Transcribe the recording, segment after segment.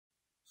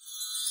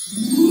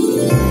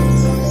Hey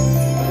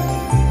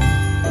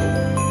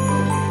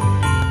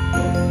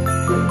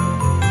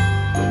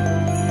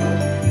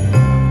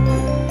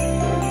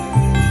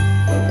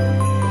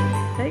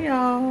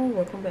y'all,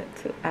 welcome back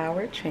to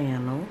our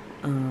channel.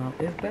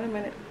 It's been a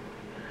minute,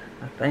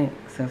 I think,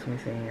 since we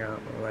seen y'all,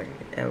 like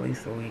at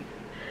least a week,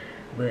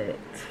 but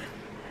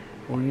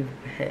we've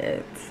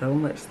had so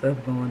much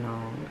stuff going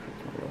on.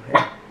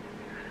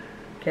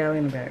 Callie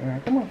in the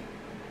background, come on,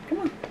 come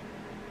on,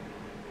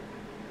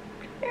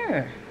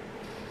 here,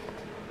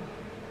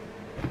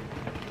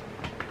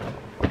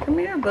 come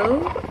here,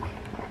 boo.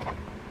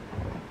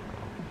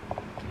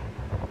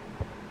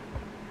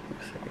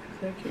 Let's see, is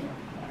that cute?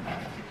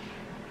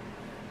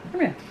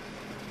 Come here.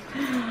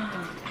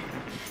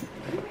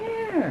 Come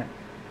here.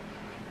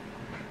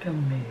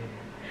 Come here.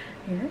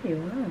 Yeah, you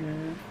are.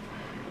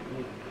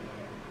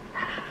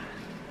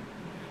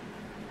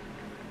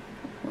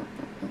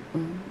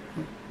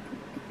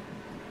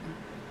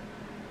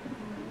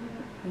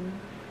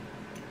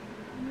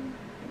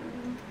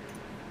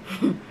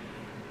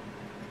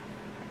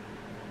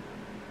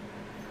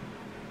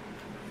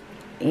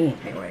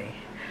 Anyway,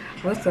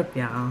 what's up,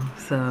 y'all?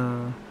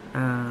 So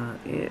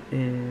it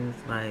is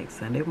like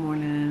Sunday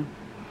morning.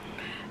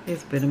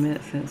 It's been a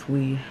minute since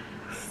we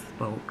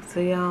spoke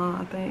to y'all,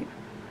 I think.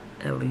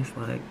 At least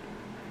like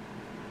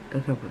a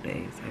couple of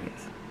days, I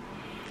guess.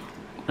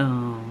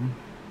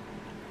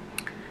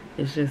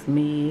 It's just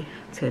me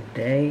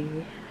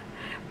today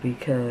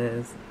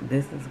because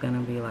this is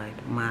gonna be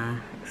like my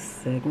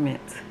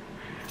segment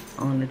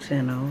on the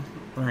channel,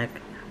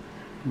 like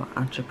my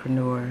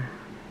entrepreneur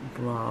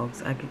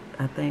vlogs. I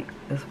think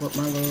that's what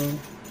my little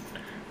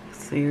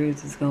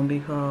series is gonna be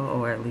called,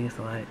 or at least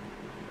like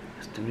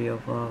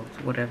studio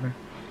vlogs, whatever.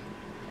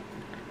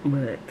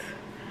 But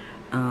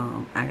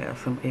I got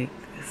some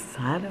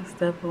exciting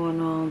stuff going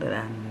on that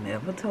I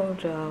never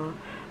told y'all,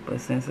 but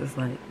since it's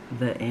like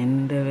the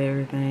end of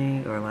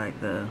everything, or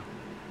like the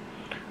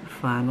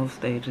final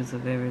stages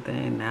of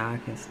everything, now I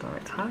can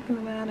start talking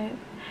about it.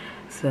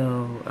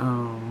 So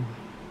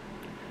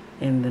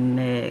in the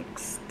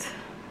next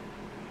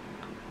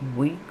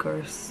week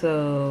or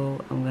so,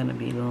 I'm gonna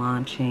be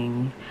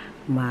launching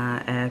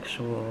my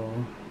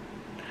actual,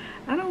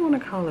 I don't want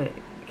to call it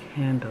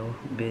candle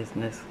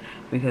business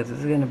because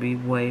it's gonna be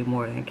way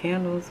more than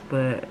candles,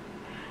 but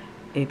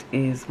it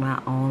is my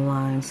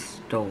online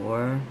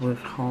store with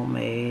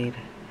homemade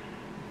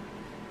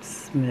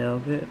smell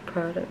good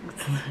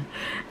products.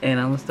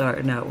 And I'm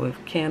starting out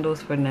with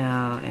candles for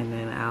now, and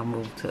then I'll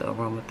move to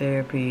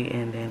aromatherapy,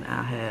 and then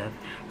I'll have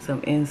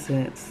some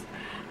incense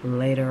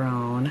later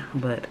on.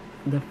 But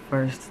the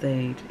first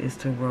stage is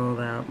to roll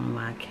out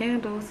my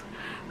candles.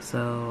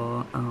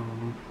 So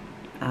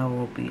I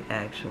will be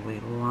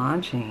actually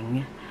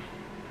launching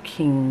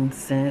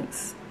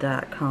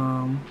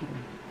kingscents.com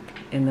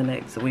in the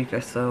next week or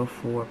so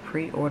for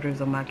pre-orders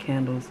of my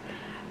candles.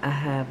 I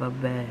have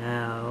about,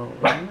 how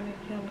many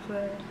candles are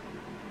there?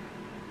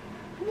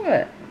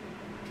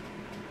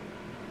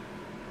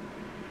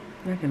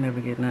 What? I can never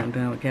get nothing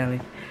done with Callie.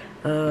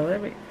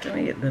 Let me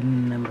get the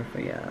number for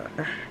y'all.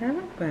 I have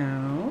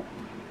about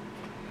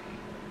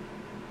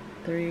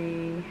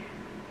 3,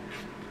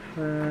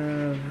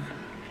 5,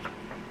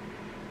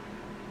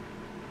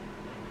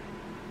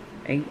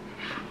 8.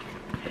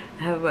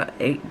 I have about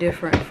 8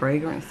 different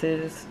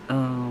fragrances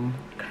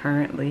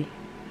currently,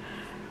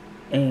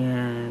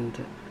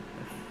 and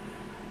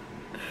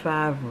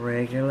 5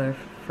 regular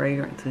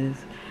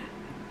fragrances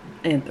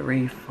and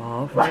 3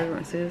 fall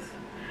fragrances.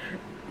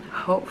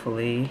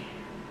 Hopefully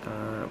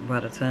by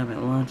the time it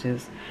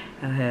launches,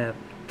 I have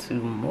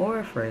 2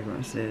 more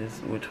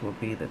fragrances, which will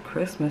be the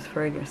Christmas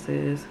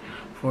fragrances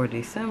for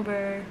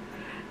December,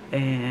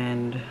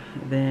 and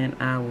then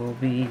I will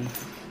be,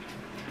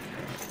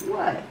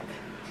 what?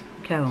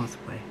 Cat wants to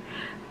play.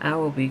 I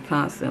will be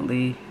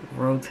constantly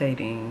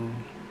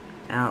rotating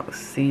out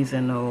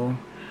seasonal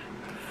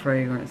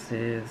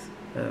fragrances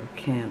of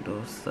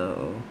candles.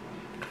 So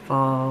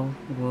fall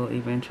will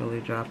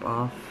eventually drop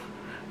off,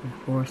 of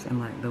course, in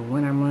like the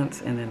winter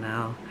months, and then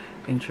I'll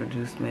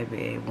introduce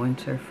maybe a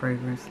winter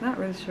fragrance. Not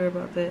really sure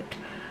about that.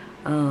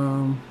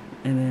 And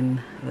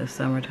then the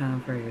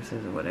summertime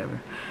fragrances or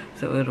whatever.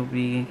 So it'll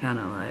be kind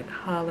of like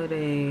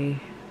holiday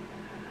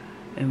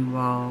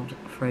involved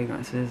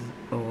fragrances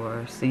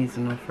or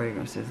seasonal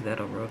fragrances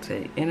that'll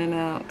rotate in and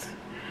out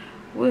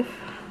with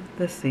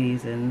the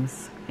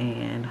seasons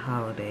and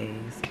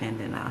holidays, and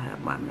then I'll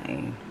have my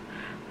main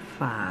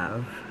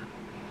 5.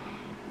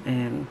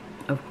 And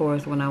of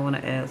course, when I want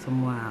to add some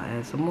more, I'll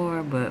add some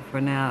more, but for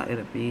now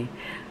it'll be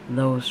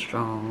those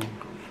strong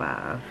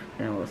 5,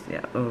 and we'll see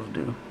how those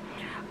do.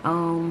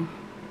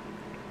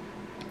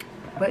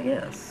 But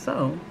yeah,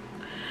 so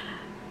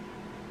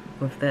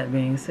with that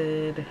being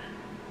said,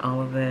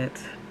 all of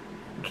that,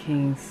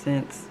 King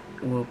Scents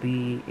will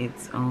be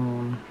its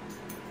own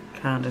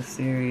kind of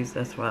series.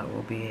 That's why it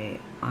will be a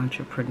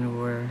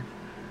entrepreneur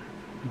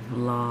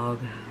vlog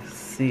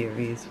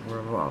series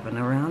revolving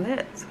around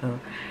that. So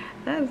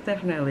that is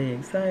definitely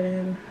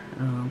exciting.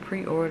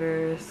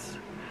 Pre-orders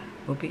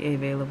will be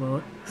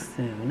available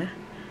soon.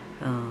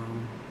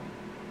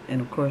 And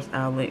of course,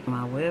 I'll link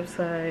my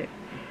website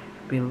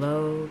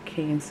below,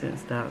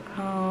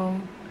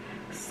 keenscents.com.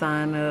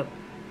 Sign up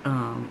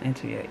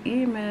into your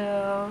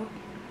email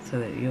so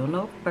that you'll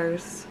know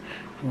first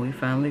when we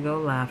finally go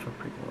live for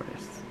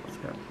pre-orders.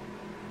 So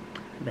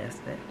that's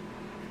that.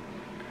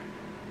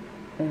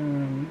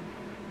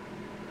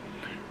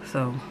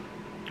 So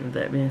with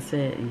that being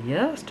said,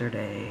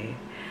 yesterday,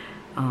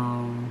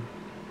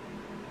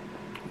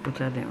 which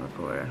I didn't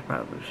record, I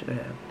probably should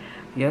have.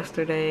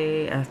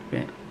 Yesterday, I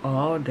spent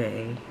all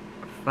day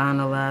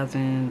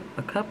finalizing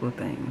a couple of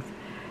things.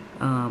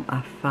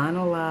 I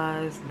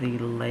finalized the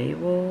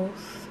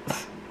labels.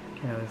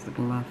 I was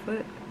looking at my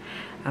foot.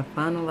 I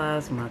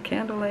finalized my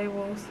candle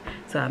labels.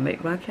 So I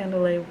make my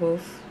candle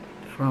labels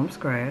from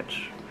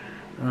scratch.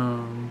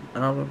 All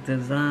of the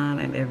design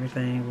and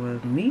everything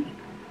was me.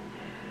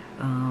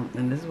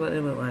 And this is what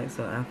it looked like.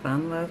 So I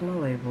finalized my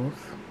labels.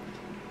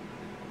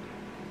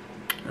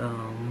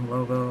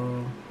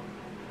 Logo,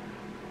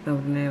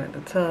 company name at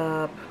the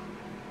top,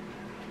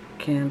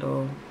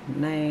 candle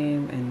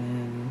name, and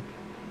then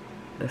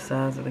the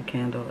size of the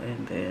candle,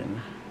 and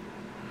then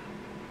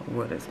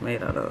what it's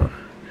made out of.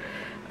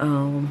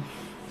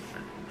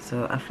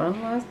 So I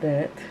finalized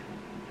that.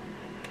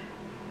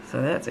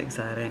 So that's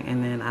exciting.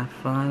 And then I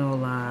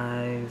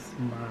finalized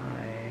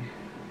my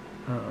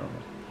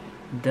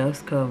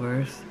dust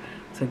covers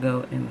to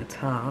go in the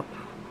top.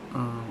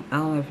 I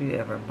don't know if you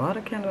ever bought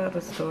a candle at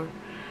the store.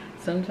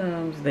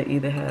 Sometimes they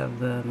either have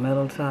the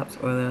metal tops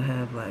or they'll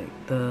have like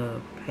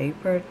the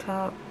paper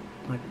top.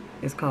 Like,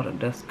 it's called a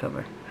dust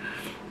cover.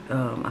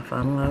 I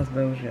finalized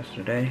those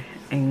yesterday,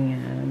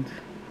 and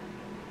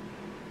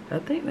I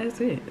think that's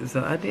it.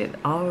 So I did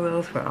all of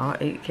those for all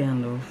 8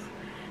 candles,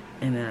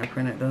 and then I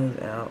printed those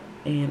out.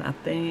 And I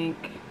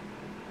think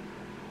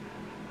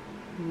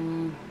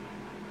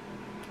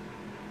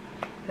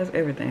that's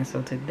everything.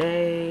 So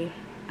today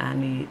I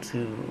need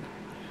to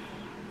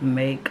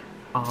make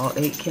all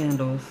 8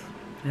 candles.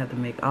 I have to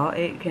make all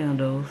 8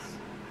 candles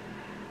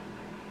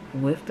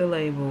with the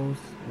labels,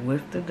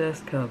 with the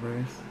dust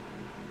covers,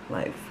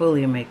 like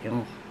fully make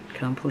them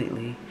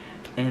completely.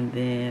 And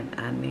then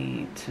I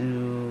need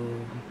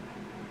to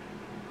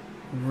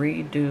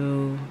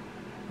redo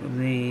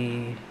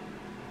the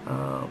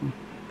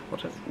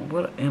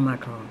what am I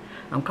calling?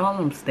 I'm calling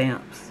them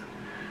stamps.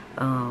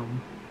 I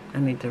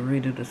need to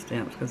redo the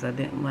stamps because I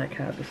didn't like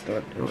how the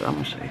store did it. I'm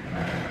gonna show you.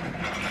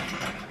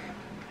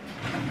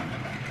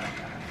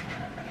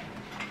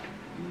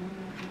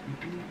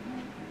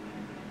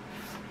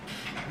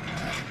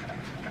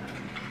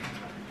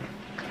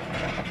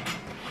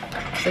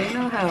 So you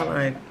know how,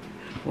 like,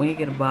 when you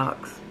get a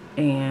box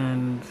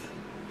and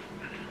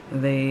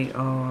they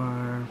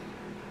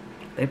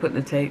put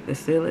the tape to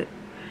seal it,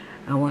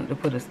 I want to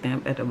put a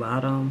stamp at the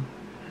bottom,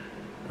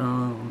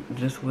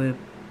 just with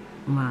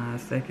my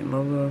second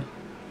logo,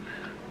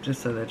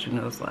 just so that you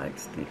know it's like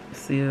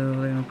sealed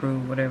and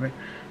approved, whatever.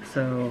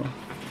 So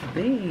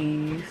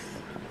these,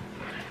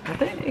 I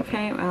think it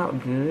came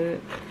out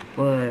good,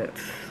 but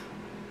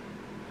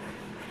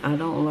I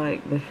don't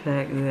like the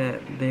fact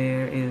that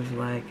there is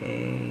like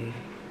a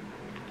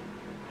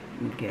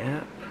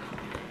gap.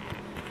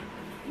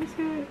 You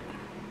see it?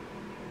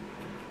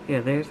 Yeah,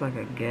 there's like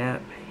a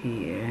gap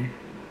here.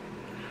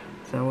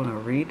 So I want to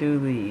redo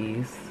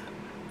these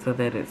so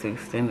that it's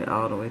extended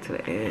all the way to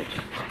the edge.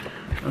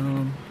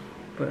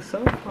 But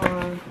so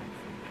far,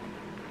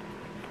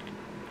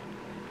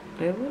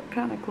 they look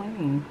kind of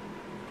clean.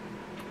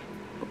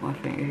 Put my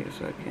finger here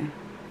so I can.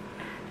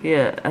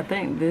 Yeah, I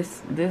think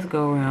this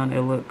go around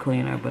it looked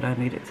cleaner, but I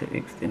needed to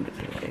extend it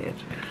to the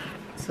edge.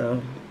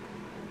 So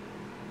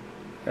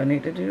I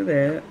need to do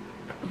that.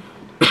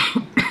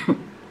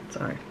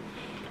 Sorry.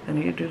 I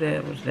need to do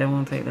that, which that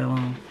won't take that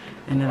long.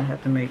 And then I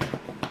have to make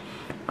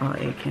all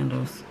 8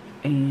 candles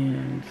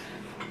and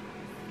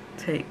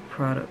take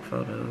product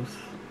photos.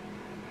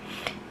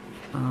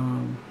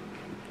 And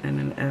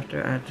then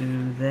after I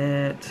do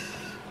that,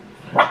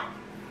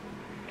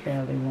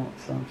 Callie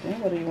wants something.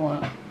 What do you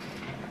want?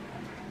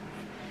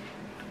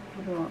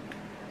 What do you want?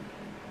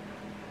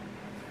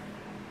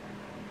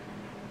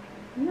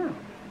 No.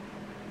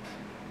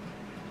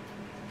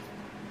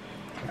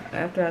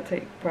 After I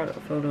take product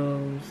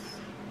photos,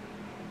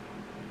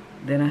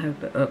 then I have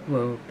to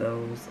upload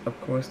those, of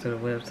course, to the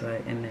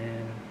website, and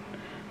then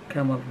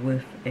come up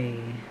with a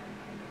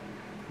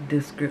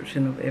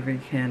description of every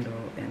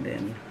candle, and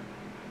then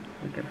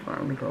we can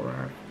finally go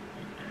live.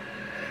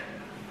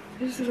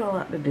 This is a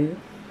lot to do.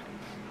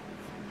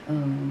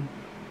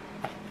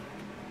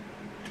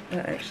 I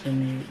actually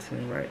need to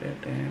write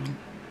that down.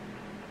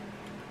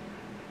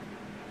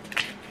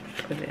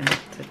 Put it in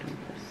to-do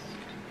list.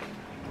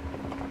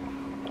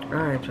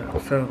 Alright, y'all.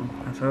 So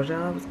I told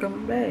y'all I was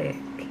coming back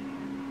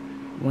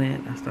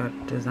when I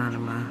started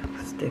designing my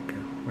sticker,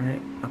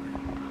 right? Okay.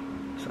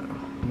 So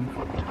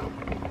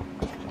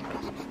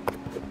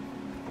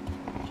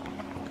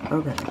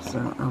okay, so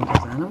I'm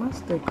designing my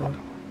sticker,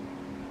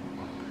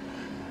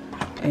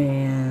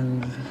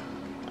 and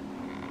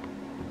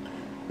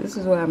This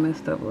is where I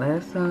messed up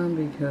last time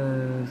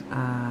because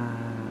I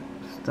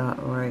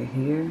stopped right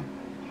here.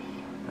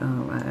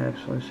 I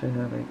actually should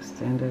have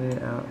extended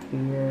it out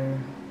here.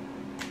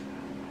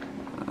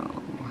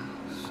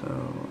 So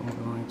I'm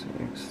going to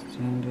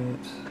extend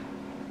it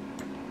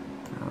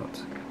out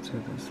to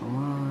this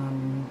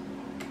line.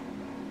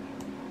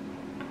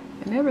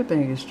 And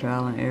everything is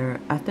trial and error.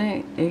 I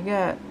think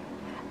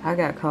I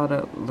got caught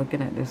up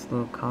looking at this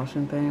little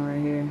caution thing right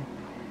here.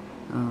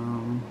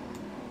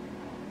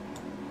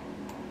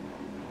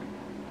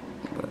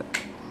 But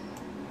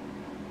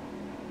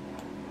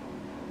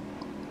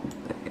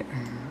there.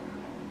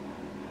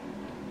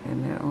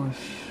 And that one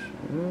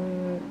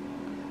should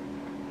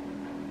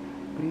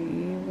be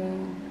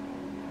even,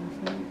 I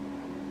think.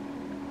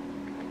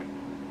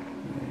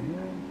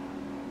 Yeah.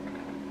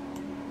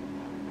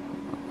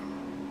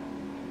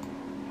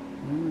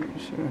 I'm not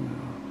sure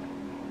now.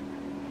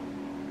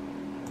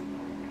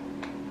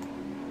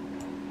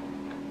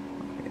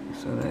 Okay,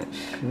 so that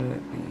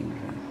should be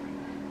even.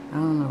 I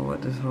don't know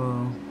what this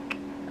whole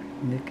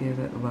nick is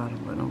at the bottom,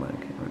 but nobody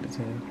can really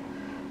tell.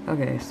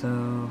 Okay,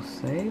 so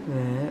save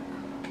that.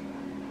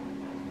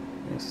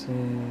 It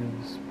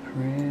says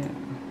print.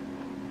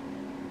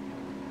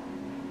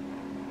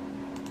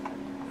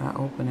 I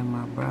open in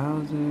my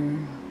browser,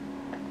 and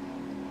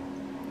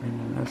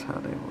then that's how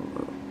they will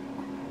look.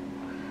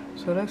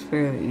 So that's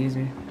fairly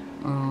easy.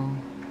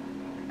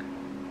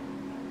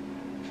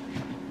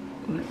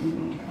 Let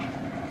me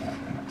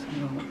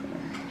turn on.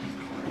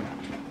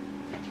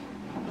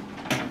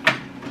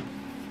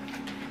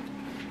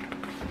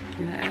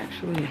 And I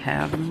actually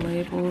have the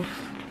labels.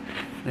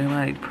 They're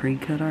like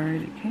pre-cut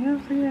already. Can you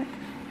see that?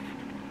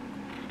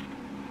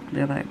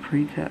 They're like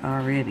pre-cut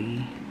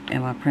already,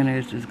 and my printer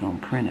is just gonna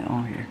print it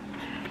on here.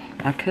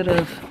 I could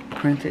have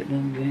printed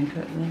them then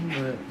cut them,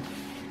 but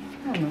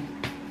I don't know.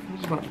 I'm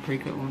just about the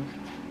pre-cut ones.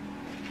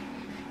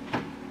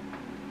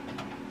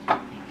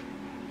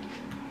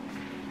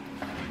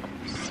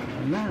 So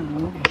now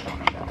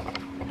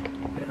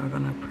we are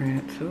gonna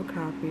print 2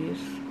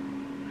 copies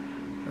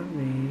of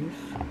these.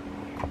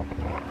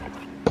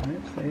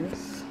 Like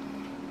this.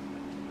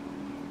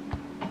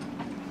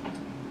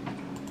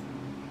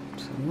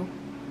 2.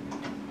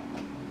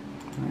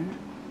 Alright.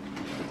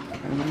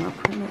 And then my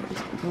printer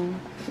is going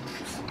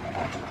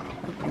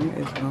to do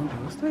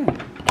its thing.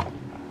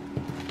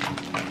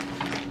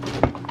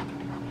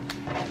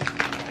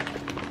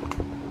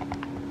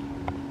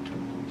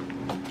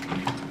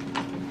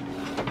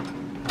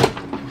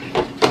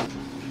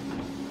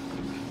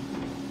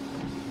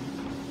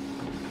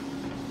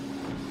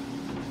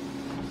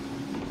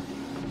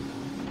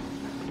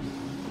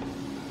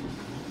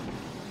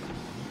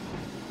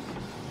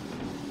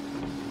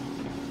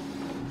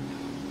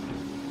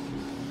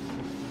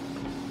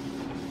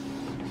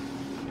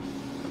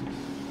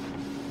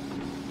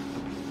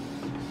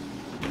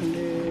 And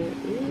there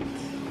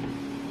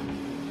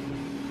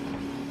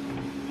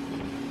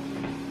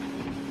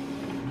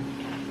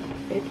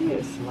it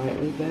is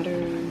slightly better.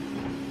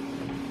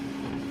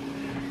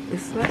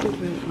 It's slightly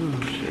better.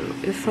 Oh shoot!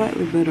 It's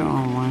slightly better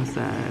on one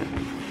side.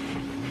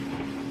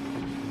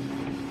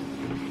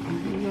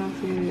 You guys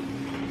see it?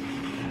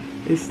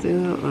 It's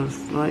still a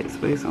slight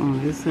space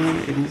on this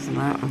side, and it's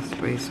not a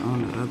space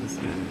on the other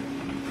side.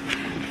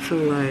 So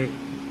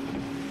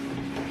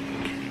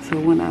so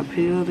when I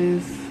peel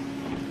this,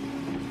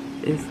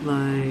 it's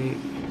like,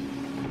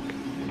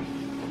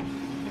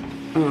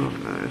 oh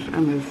gosh, I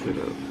messed it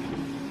up.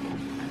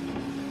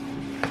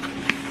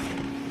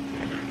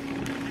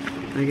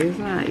 Like, it's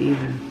not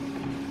even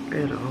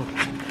at all.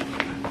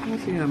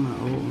 Let's see how my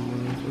old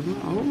one was. Was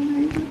my old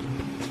one even?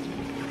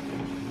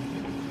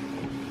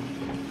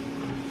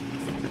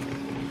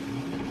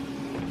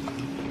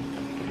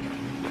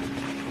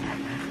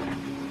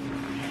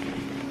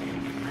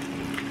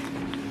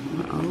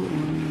 My old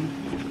one.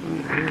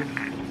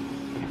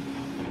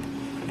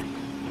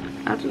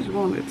 I just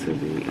want it to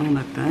be on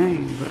a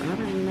thing, but I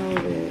didn't know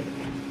that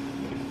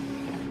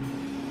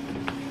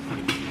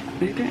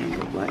it didn't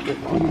look like it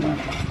on the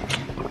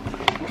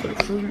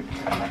fruit.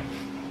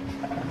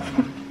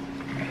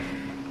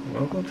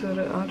 Welcome to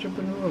the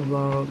entrepreneur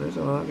vlog. That's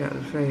all I got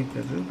to say,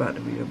 because there's about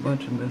to be a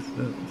bunch of messed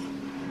ups.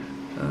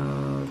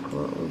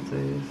 Close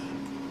this.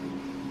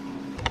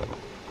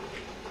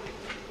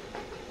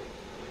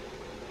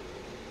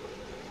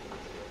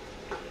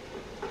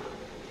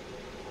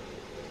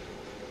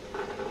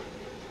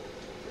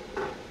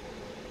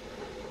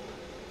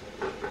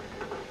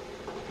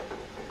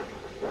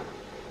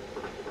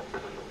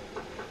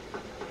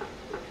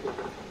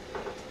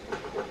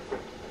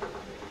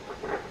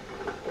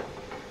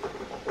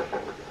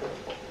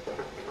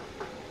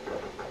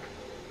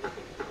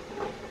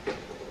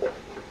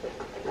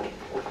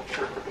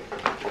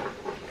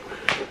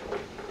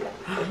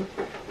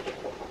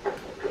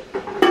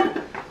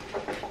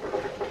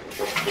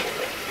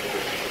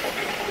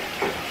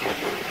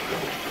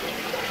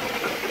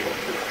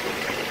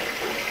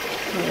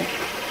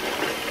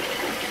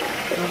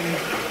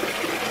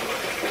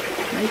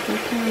 Making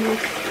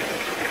candles.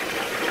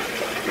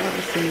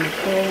 Obviously,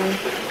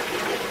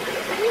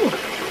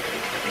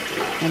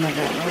 And I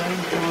got my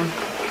one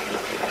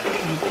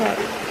on top.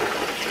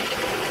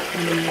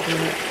 And then I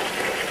got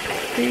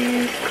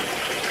these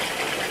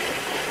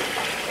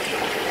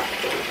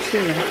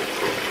chilling.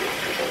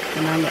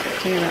 And I'm about to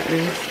clean out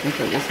this and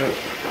put this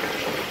up.